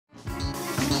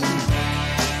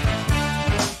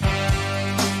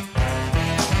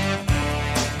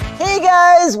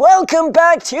guys, welcome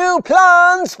back to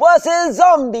Plants vs.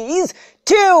 Zombies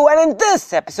 2, and in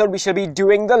this episode we shall be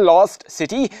doing the Lost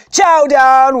City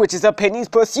Chowdown, which is a Penny's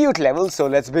Pursuit level, so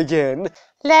let's begin.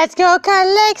 Let's go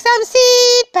collect some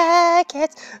seed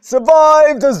packets.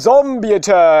 Survive the zombie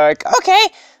attack. Okay,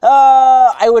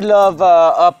 I would love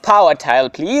a power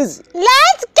tile, please.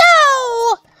 Let's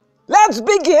go! Let's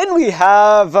begin. We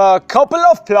have a couple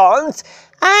of plants.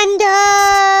 And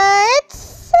it's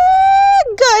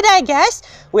good, I guess.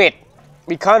 Wait,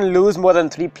 we can't lose more than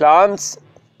 3 plants?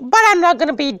 But I'm not going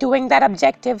to be doing that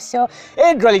objective, so...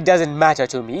 It really doesn't matter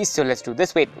to me, so let's do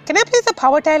this. Wait, can I place the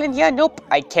power tile in here? Nope.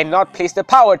 I cannot place the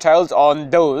power tiles on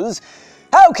those.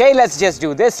 Okay, let's just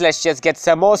do this. Let's just get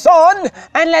some more sun.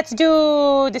 And let's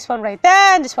do this one right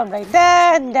there, and this one right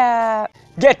there, and...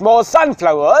 Get more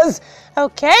sunflowers.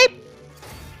 Okay.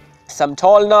 Some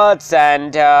tall nuts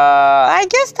and I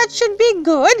guess that should be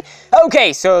good.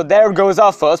 Okay, so there goes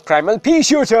our first primal pea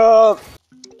shooter.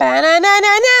 Banana.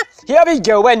 Here we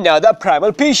go, another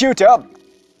primal pea shooter.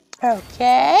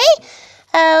 Okay.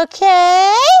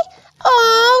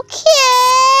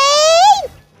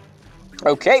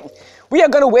 Okay, we are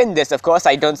gonna win this, of course.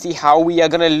 I don't see how we are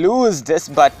gonna lose this,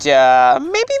 but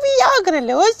maybe we are gonna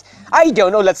lose. I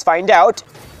don't know, let's find out.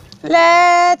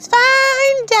 Let's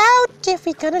find out if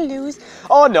we're gonna lose.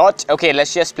 Or not. Okay,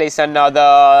 let's just place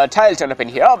another tile turnip in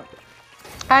here.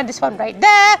 And this one right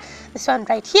there. This one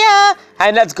right here.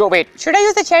 And let's go. Wait, should I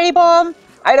use the cherry bomb?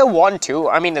 I don't want to.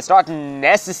 I mean, it's not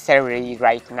necessary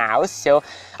right now, so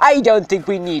I don't think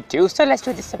we need to. So let's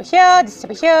do this over here, this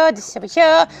over here, this over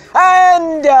here.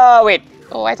 And, wait.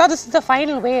 Oh, I thought this is the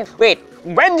final wave. Wait,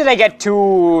 when did I get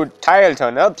 2 tile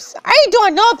turnips? I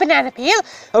don't know, banana peel.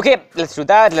 Okay, let's do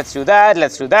that, let's do that,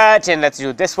 let's do that, and let's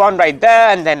do this one right there,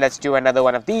 and then let's do another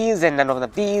one of these, and another one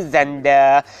of these, and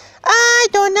I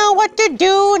don't know what to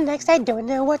do next. I don't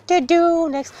know what to do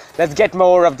next. Let's get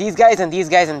more of these guys, and these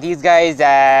guys, and these guys,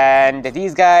 and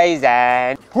these guys,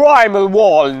 and primal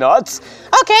walnuts.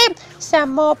 Okay,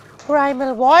 some more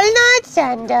primal walnuts,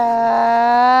 and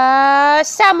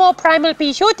some more primal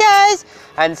pea shooters.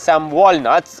 And some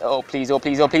walnuts. Oh, please, oh,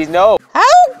 please, oh, please, no.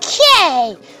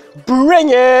 Okay. Bring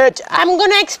it. I'm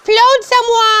gonna explode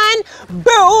someone.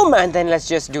 Boom. And then let's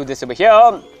just do this over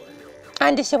here.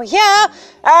 And this over here.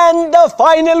 And the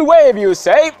final wave, you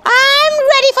say? I'm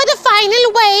ready for the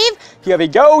final wave. Here we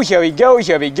go, here we go,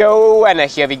 here we go, and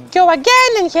here we go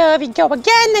again, and here we go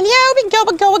again, and here we go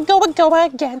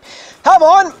again. Come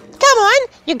on. Come on,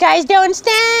 you guys don't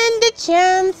stand a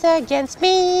chance against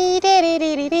me.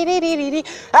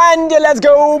 And let's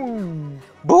go.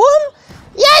 Boom?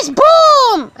 Yes,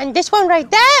 boom! And this one right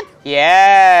there?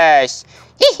 Yes.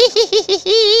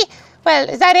 Well,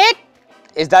 is that it?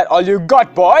 Is that all you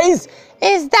got, boys?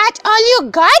 Is that all you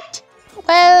got?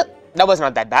 Well, that was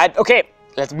not that bad. Okay,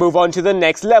 let's move on to the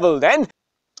next level then.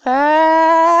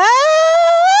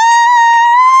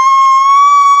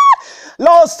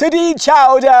 Lost City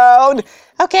Chowdown.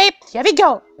 Okay, here we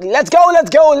go. Let's go,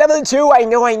 level 2. I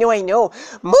know.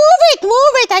 Move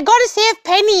it, I gotta save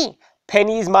Penny.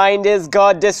 Penny's mind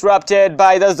got disrupted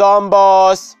by the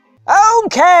zombies.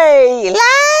 Okay,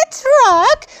 let's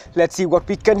rock. Let's see what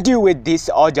we can do with this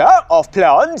order of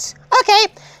plants. Okay.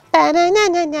 Banana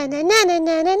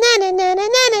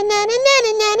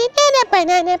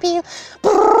peel.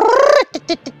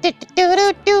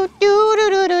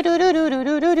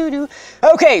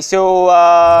 Okay, so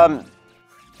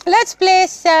let's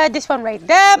place this one right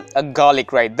there. A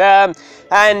garlic right there.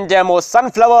 And more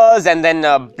sunflowers, and then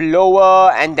a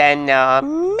blower, and then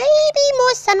maybe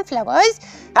more sunflowers.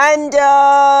 And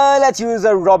let's use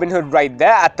a Robin Hood right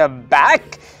there at the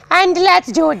back. And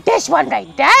let's do this one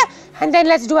right there. And then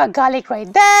let's do a garlic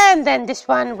right there. And then this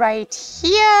one right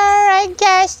here, I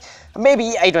guess.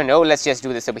 Maybe, I don't know. Let's just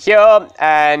do this over here.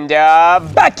 And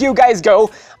back you guys go.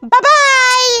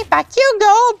 Bye-bye. Back you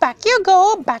go. Back you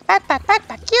go. Back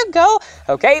you go.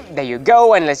 Okay, there you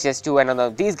go. And let's just do another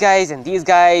of these guys and these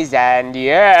guys. And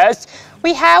yes,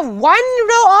 we have 1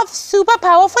 row of super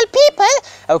powerful people.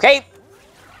 Okay.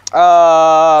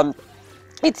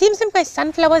 It seems like my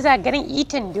sunflowers are getting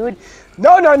eaten, dude.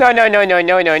 No. I'm not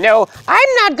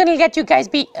gonna let you guys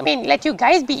be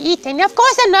eaten. Of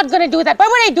course I'm not gonna do that. Why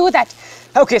would I do that?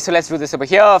 Okay, so let's do this over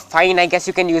here. Fine, I guess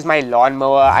you can use my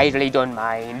lawnmower. I really don't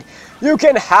mind. You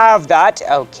can have that.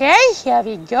 Okay, here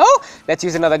we go. Let's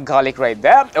use another garlic right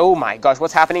there. Oh my gosh,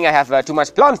 what's happening? I have too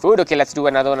much plant food. Okay, let's do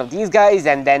another one of these guys.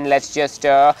 And then let's just...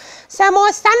 some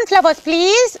more sunflowers,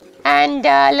 please. And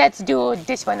let's do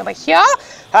this one over here.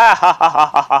 Ha ha ha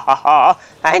ha ha ha ha.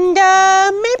 And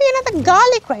maybe another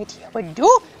garlic right here would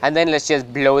do. And then let's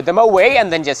just blow them away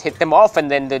and then just hit them off and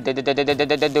then do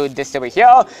this over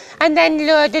here. And then don't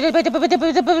know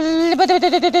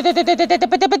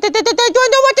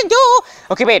what to do.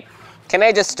 Okay, wait. Can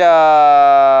I just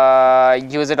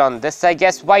use it on this, I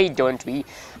guess? Why don't we?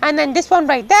 And then this one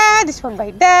right there, this one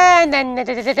right there, and then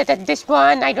this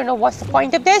one. I don't know what's the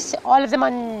point of this. All of them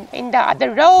in the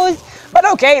other rows. But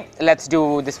okay, let's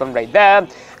do this one right there.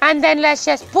 And then let's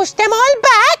just push them all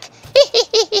back.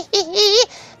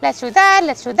 Let's do that,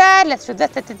 let's do that, let's do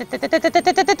that.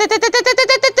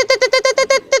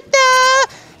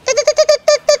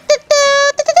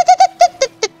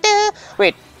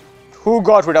 Wait, who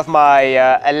got rid of my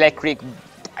electric...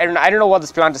 I don't know what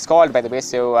this plant is called, by the way,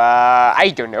 so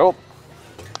I don't know.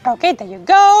 Okay, there you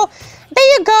go.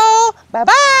 There you go.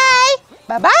 Bye-bye.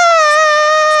 Bye-bye.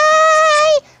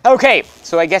 Okay,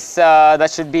 so I guess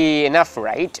that should be enough,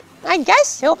 right? I guess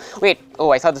so. Wait,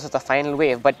 oh, I thought this was the final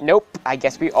wave, but nope, I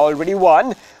guess we already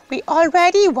won. We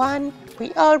already won.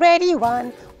 We already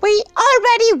won. We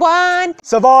already won.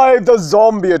 Survive the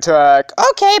zombie attack.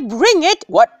 Okay, bring it.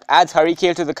 What? Adds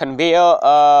hurricane to the conveyor.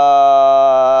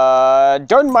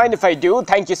 Don't mind if I do.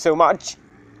 Thank you so much.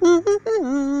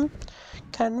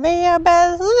 Conveyor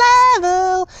belt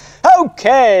level.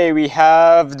 Okay, we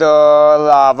have the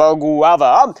lava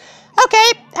guava.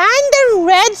 Okay, and the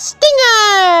red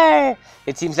stinger.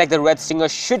 It seems like the red stinger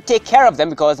should take care of them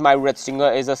because my red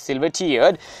stinger is a silver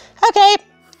tiered. Okay,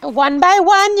 one by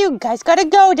one, you guys gotta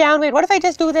go down. Wait, what if I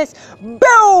just do this?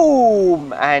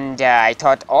 Boom! And I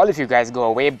thought all of you guys go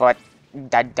away, but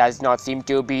that does not seem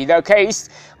to be the case.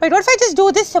 Wait, what if I just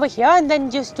do this over here and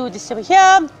then just do this over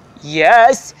here?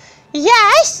 Yes.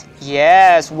 Yes.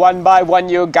 Yes, one by one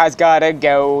you guys gotta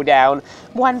go down.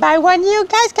 One by one, you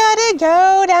guys gotta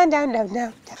go down, down, down,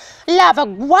 down. Lava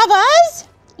guavas.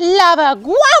 Lava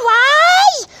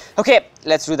guavas. Okay,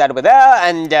 let's do that over there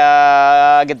and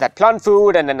get that plant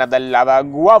food and another lava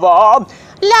guava.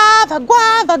 Lava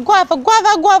guava, guava,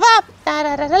 guava, guava. Da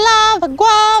da da da. Lava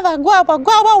guava, guava,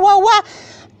 guava, guava.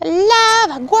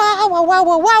 Lava guava,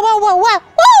 guava, guava, guava.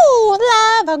 Woo!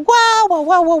 Lava guava,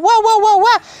 guava, guava,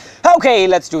 guava. Okay,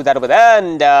 let's do that over there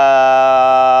and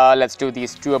let's do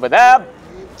these two over there.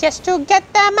 Just to get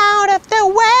them out of the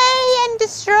way and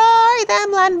destroy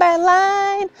them line by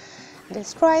line.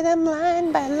 Destroy them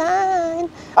line by line.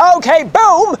 Okay,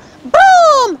 boom!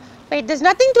 Boom! Wait, there's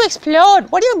nothing to explode.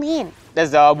 What do you mean?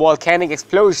 There's volcanic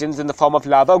explosions in the form of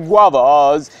lava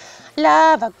guavas.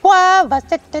 Lava guavas,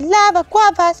 lava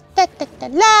guavas,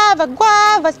 lava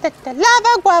guavas,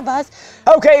 lava guavas.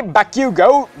 Okay, back you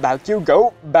go, back you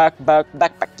go, back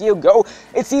you go.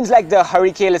 It seems like the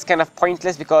hurricane is kind of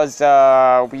pointless because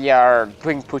we are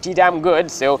doing pretty damn good,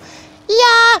 so...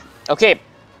 Yeah. Okay,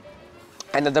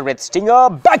 another red stinger,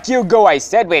 back you go, I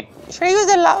said. Wait, should I use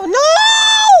the lava? No!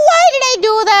 Why did I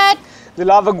do that? The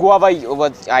lava guava,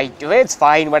 it's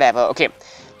fine, whatever, okay.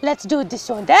 Let's do this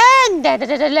one then.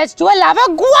 Let's do a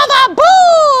lava guava.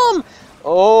 Boom!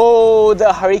 Oh,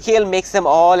 the hurricane makes them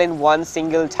all in one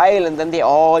single tile and then they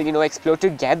all, explode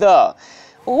together.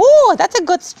 Oh, that's a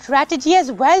good strategy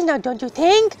as well now, don't you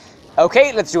think?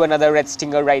 Okay, let's do another red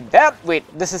stinger right there. Wait,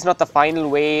 this is not the final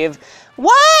wave.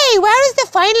 Why? Where is the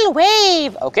final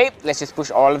wave? Okay, let's just push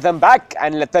all of them back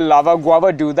and let the lava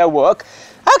guava do the work.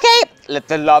 Okay. Let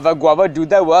the lava guava do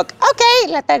the work. Okay,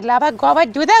 let the lava guava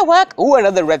do the work. Ooh,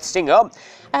 another red stinger.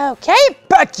 Okay.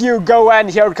 Back you go and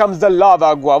here comes the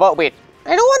lava guava. Wait.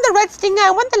 I don't want the red stinger,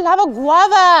 I want the lava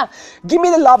guava. Give me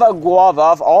the lava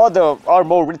guava or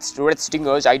more red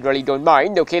stingers. I really don't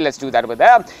mind. Okay, let's do that over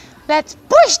there. Let's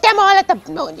push them all at the...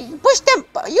 No, push them.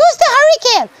 Use the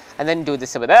hurricane. And then do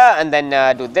this over there. And then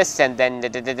do this. And then do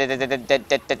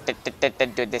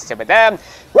this over there.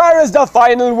 Where is the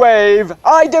final wave?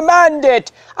 I demand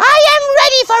it. I am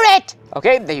ready for it.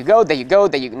 Okay, there you go. There you go.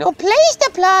 There you go. No. Oh, place the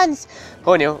plants.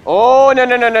 Oh, no. Oh,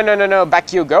 no.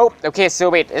 Back you go. Okay, so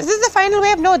wait. Is this the final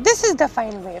wave? No, this is the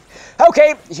final wave.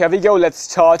 Okay, here we go. Let's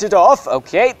start it off.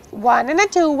 Okay. 1 and a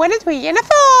 2 and a 3 and a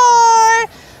 4.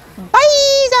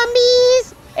 Bye,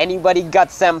 zombies! Anybody got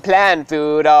some plant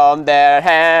food on their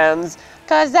hands?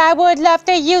 'Cause I would love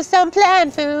to use some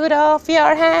plant food off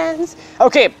your hands.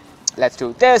 Okay, let's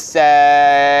do this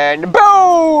and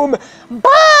boom!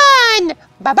 Burn!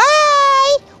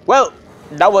 Bye-bye! Well,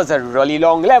 that was a really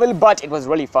long level, but it was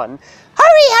really fun.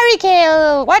 Hurry,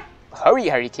 Hurricane! What? Hurry,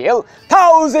 Hurricane.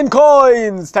 1,000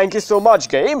 coins! Thank you so much,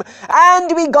 game.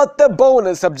 And we got the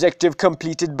bonus objective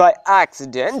completed by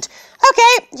accident.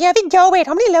 Okay, here we go. Wait,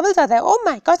 how many levels are there? Oh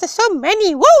my gosh, there's so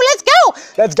many. Whoa, let's go!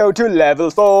 Let's go to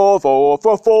level 4.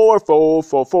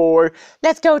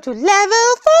 Let's go to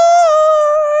level 4.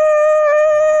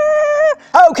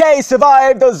 Okay,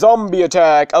 survive the zombie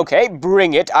attack. Okay,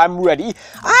 bring it. I'm ready.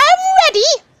 I'm ready.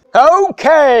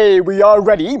 Okay, we are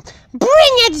ready.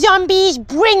 Bring it, zombies.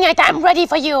 Bring it. I'm ready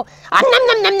for you. Nom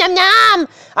nom nom nom nom.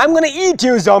 I'm gonna eat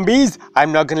you, zombies.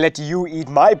 I'm not gonna let you eat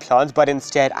my plants, but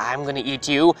instead I'm gonna eat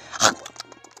you.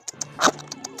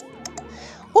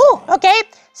 Ooh, okay.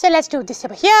 So let's do this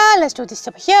over here. Let's do this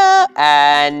over here.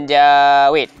 And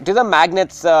wait, do the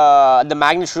magnets, the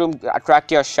magnet room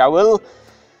attract your shovel?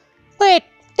 Wait,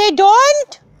 they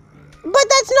don't? But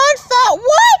that's not fair.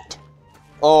 What?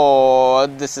 Oh,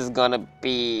 this is gonna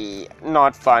be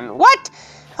not fun. What?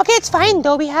 Okay, it's fine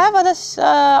though. We have other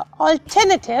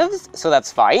alternatives. So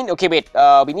that's fine. Okay, wait.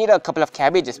 We need a couple of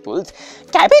cabbages pulls.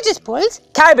 Cabbages pulls?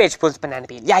 Cabbage pulls, banana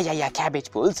peel. Yeah, cabbage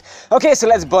pulls. Okay, so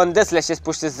let's burn this. Let's just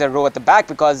push this row at the back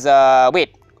because,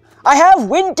 wait. I have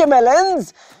winter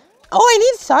melons. Oh, I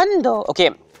need sun though.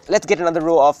 Okay, let's get another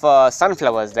row of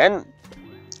sunflowers then.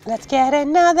 Let's get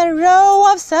another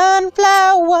row of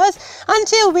sunflowers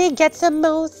until we get some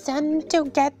more sun to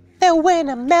get the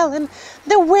winter melon,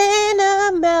 the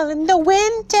winter melon, the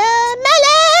winter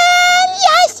melon,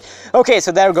 yes! Okay,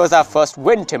 so there goes our first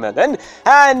winter melon,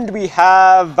 and we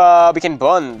have, we can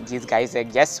burn these guys, I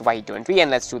guess, why don't we?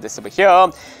 And let's do this over here.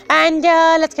 And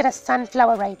let's get a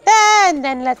sunflower right there, and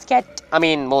then let's get...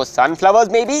 more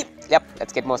sunflowers maybe? Yep,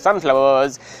 let's get more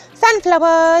sunflowers.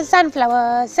 Sunflowers,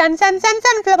 sunflowers,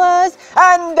 sunflowers.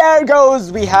 And there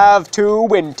goes, we have 2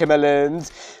 winter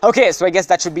melons. Okay, so I guess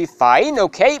that should be fine,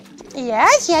 okay?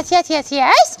 Yes.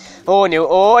 Oh no,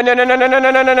 no,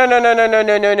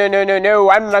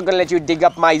 I'm not gonna let you dig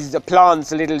up my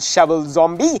plants, little shovel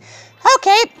zombie.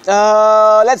 Okay.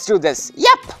 Let's do this.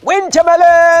 Yep, winter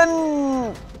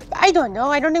melon! I don't know,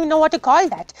 I don't even know what to call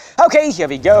that. Okay, here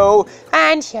we go.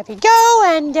 And here we go,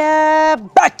 and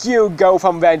back you go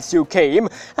from whence you came.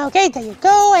 Okay, there you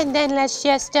go, and then let's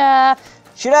just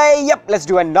should I? Yep, let's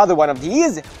do another one of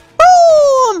these.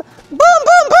 Boom! Boom,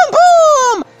 boom, boom,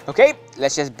 boom! Okay,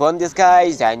 let's just burn this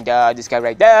guys and this guy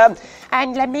right there.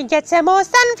 And let me get some more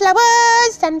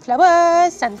sunflowers,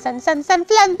 sunflowers.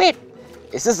 Wait,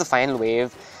 is this the final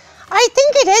wave? I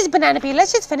think it is, Banana Peel.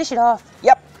 Let's just finish it off.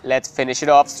 Yep, let's finish it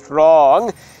off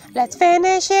strong. Let's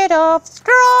finish it off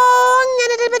strong.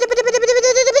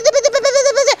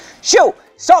 Shoo!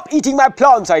 Stop eating my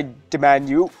plants, I demand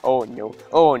you. Oh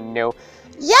no.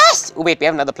 Yes! Wait, we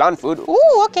have another plant food.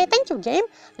 Ooh, okay, thank you, game.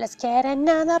 Let's get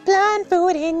another plant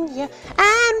food in here.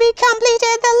 And we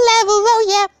completed the level, oh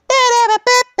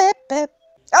yeah.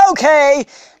 Okay.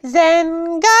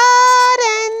 Zen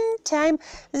garden time,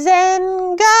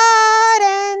 Zen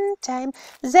garden time,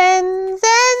 Zen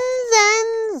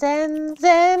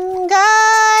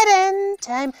garden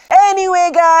time. Anyway,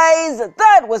 guys,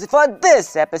 that was it for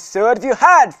this episode. If you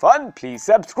had fun, please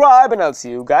subscribe and I'll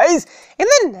see you guys in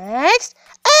the next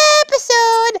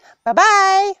episode.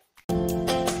 Bye-bye.